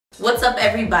What's up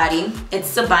everybody?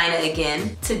 It's Sabyna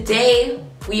again. Today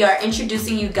we are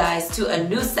introducing you guys to a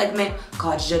new segment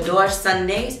called J'adore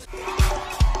Sundays.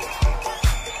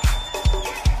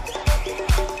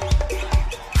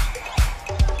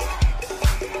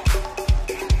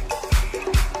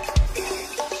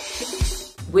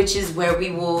 Which is where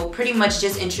we will pretty much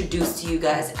just introduce to you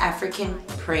guys African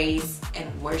praise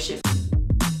and worship.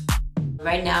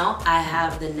 Right now, I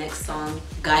have the next song,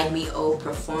 Guide Me Oh,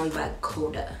 performed by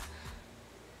KODA.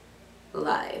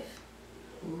 Live.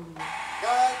 Ooh.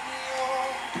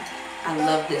 I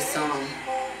love this song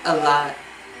a lot.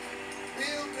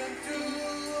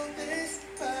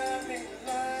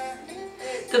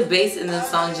 The bass in the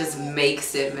song just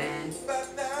makes it, man.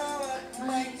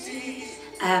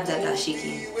 I have that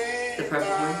dashiki, the purple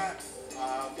one.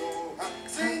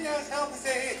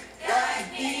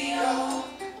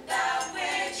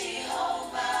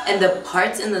 And the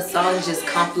parts in the song just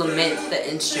complement the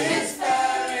instruments.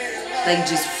 Like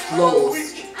just flows.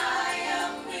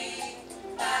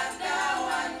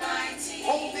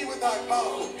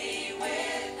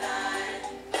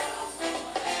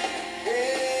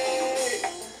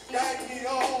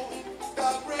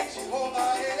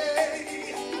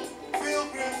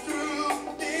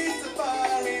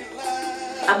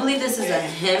 I believe this is a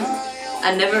hymn.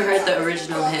 I never heard the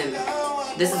original hymn.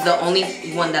 This is the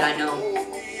only one that I know.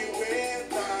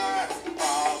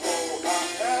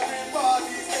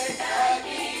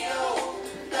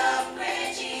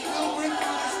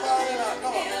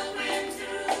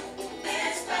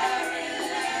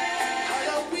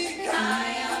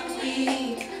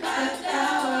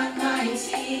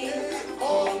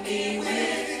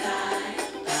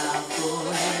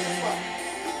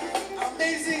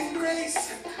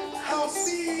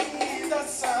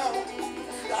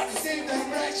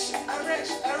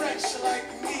 A wretch like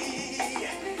me.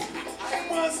 I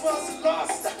once was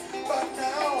lost, but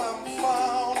now I'm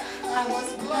found. I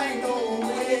was blind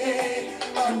away,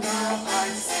 but now I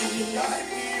see.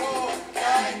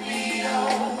 Guide me,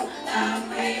 oh,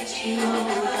 I'm reaching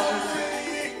over.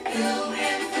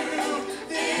 Pilgrim through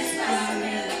this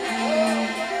barren land.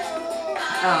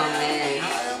 Oh man,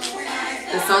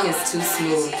 the song is too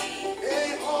smooth.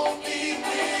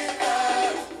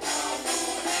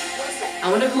 I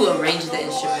wonder who arranged the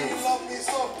instruments.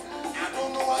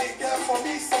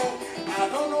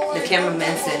 The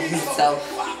cameraman said himself.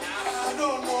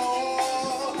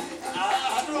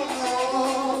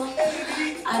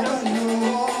 I don't know.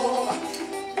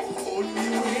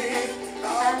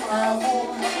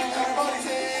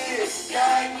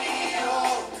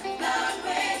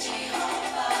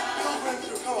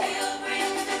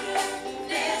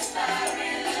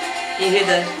 You hear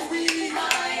the...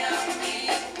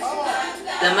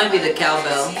 That might be the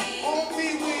cowbell.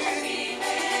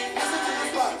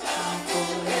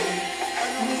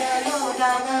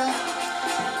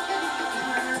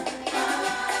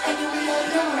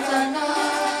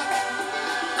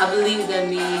 I believe that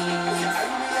means...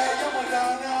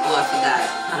 Oh, I forgot.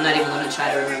 I'm not even going to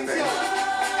try to remember.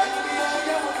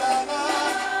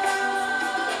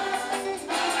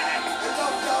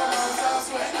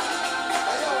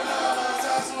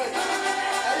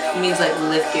 It means like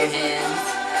lift your hands.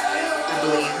 I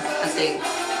think.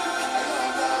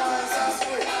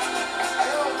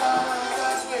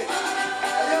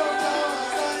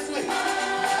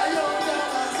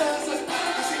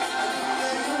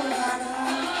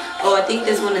 Oh, I think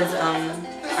this one is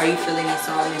Are You Feeling the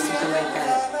Song or something like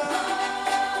that.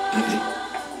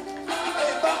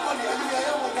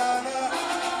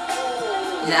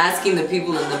 And asking the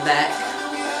people in the back.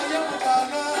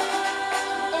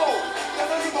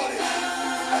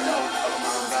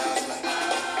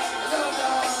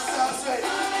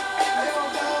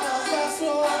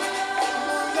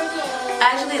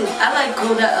 Actually, I like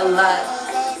KODA a lot.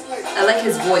 I like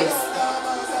his voice.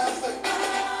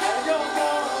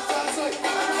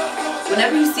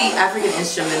 Whenever you see African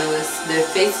instrumentalists, their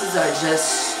faces are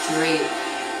just straight.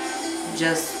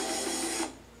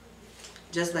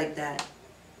 Just like that.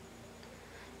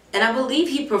 And I believe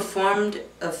he performed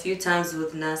a few times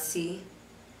with Nasi.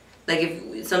 Like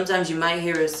if sometimes you might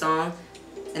hear a song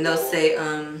and they'll say,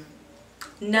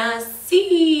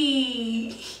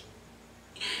 Nasi.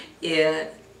 Yeah.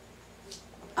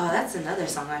 Oh, that's another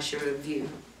song I should review.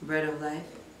 Bread of Life.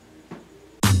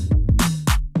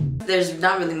 There's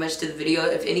not really much to the video.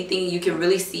 If anything, you can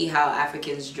really see how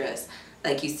Africans dress.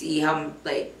 Like you see how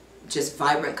like just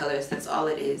vibrant colors. That's all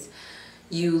it is.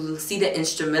 You see the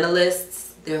instrumentalists.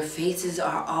 Their faces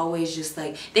are always just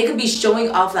like, they could be showing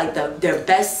off like their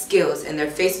best skills and their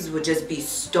faces would just be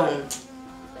stone.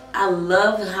 I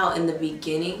love how in the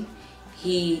beginning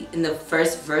in the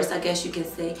first verse, I guess you can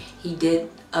say, he did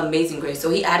Amazing Grace. So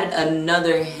he added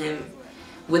another hymn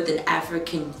with an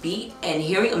African beat, and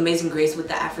hearing Amazing Grace with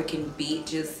the African beat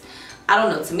just, I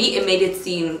don't know, to me it made it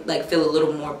seem like feel a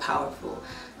little more powerful.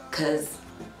 Cause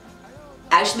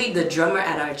actually the drummer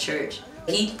at our church,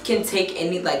 he can take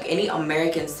any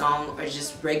American song or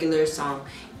just regular song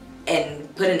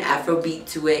and put an Afro beat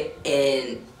to it,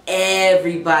 and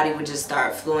everybody would just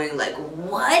start flowing like,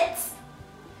 what?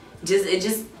 It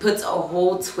just puts a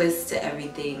whole twist to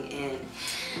everything, and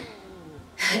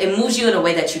it moves you in a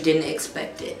way that you didn't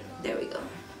expect it. There we go.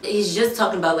 He's just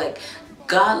talking about like,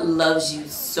 God loves you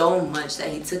so much that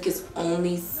he took his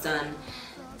only son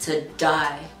to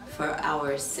die for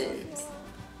our sins.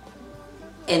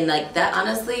 And like that,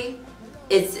 honestly,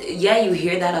 it's, yeah, you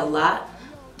hear that a lot,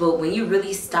 but when you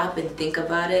really stop and think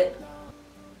about it,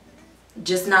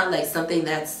 just not like something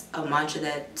that's a mantra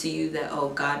that to you that, oh,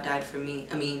 God died for me.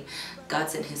 I mean, God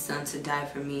sent his son to die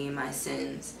for me and my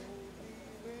sins.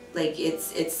 Like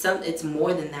it's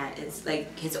more than that. It's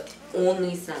like his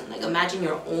only son. Like imagine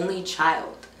your only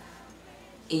child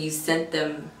and you sent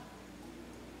them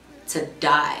to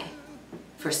die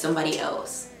for somebody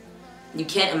else. You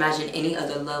can't imagine any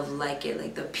other love like it.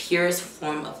 Like the purest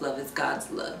form of love is God's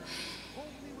love.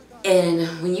 And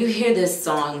when you hear this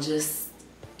song, just,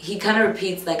 he kind of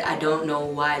repeats like, I don't know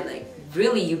why. Like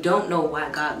really, you don't know why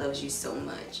God loves you so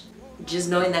much. Just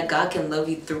knowing that God can love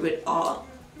you through it all.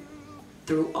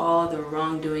 Through all the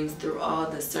wrongdoings, through all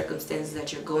the circumstances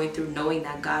that you're going through, knowing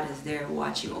that God is there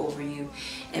watching over you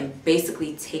and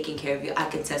basically taking care of you. I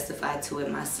can testify to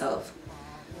it myself.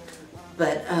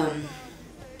 But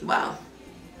wow,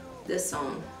 this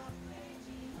song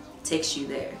takes you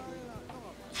there.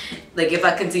 Like if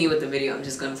I continue with the video, I'm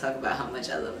just going to talk about how much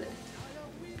I love it.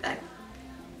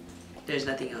 There's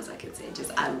nothing else I can say.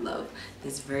 Just I love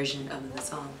this version of the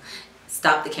song.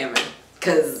 Stop the camera,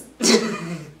 because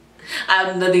I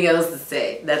have nothing else to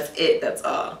say. That's it, that's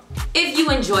all. If you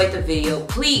enjoyed the video,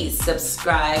 please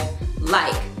subscribe,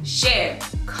 like, share,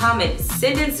 comment,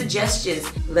 send in suggestions.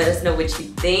 Let us know what you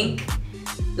think.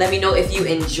 Let me know if you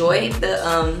enjoyed the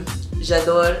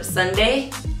J'adore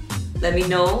Sunday. Let me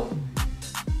know.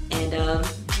 And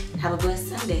have a blessed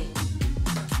Sunday.